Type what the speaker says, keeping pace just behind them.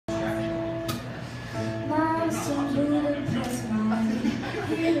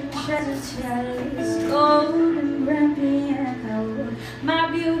chalice, golden rampant and gold,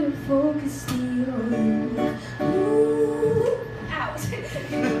 my beautiful Castillo. Ooh, out.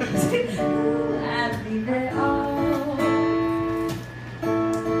 Ooh, I'd leave it all.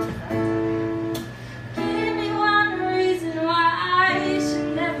 Give me one reason why I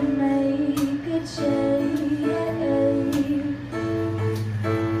should never make a change.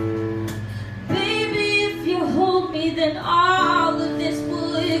 Baby, if you hold me, then all of this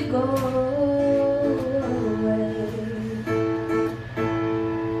would go away.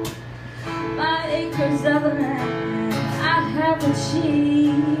 My acres of land I have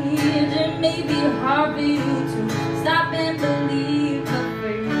achieved. It may be hard for you to stop and believe, but for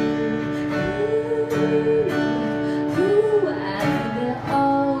you, ooh, I leave it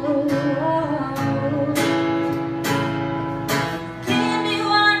all. Give me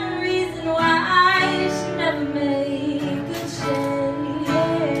one reason why I should never make a change.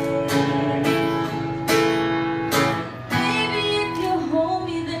 Baby, if you hold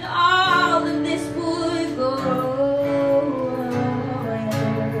me, then all of this would go away.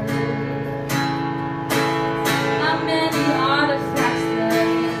 My many artifacts,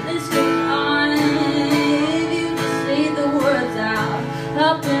 the list goes on. If you just say the words out,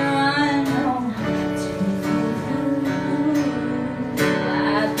 up and run home to you,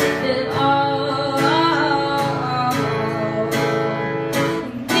 I'd leave it all.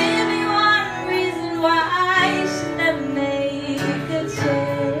 Give me one reason why I should never make a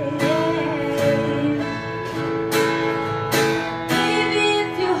change. Baby,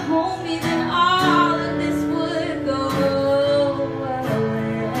 if you hold me, then all of this would go away.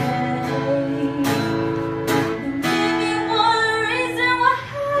 Give me one reason why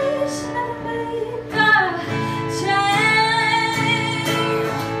I should never make a change.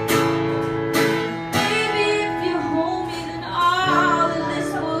 Baby, if you hold me, then all of this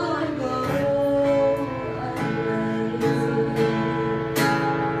would go away.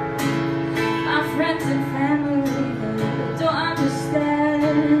 My friends and family, they don't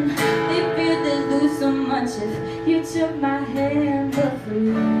understand. They fear they'd lose so much if you took my hand, but for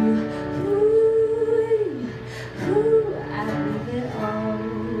you,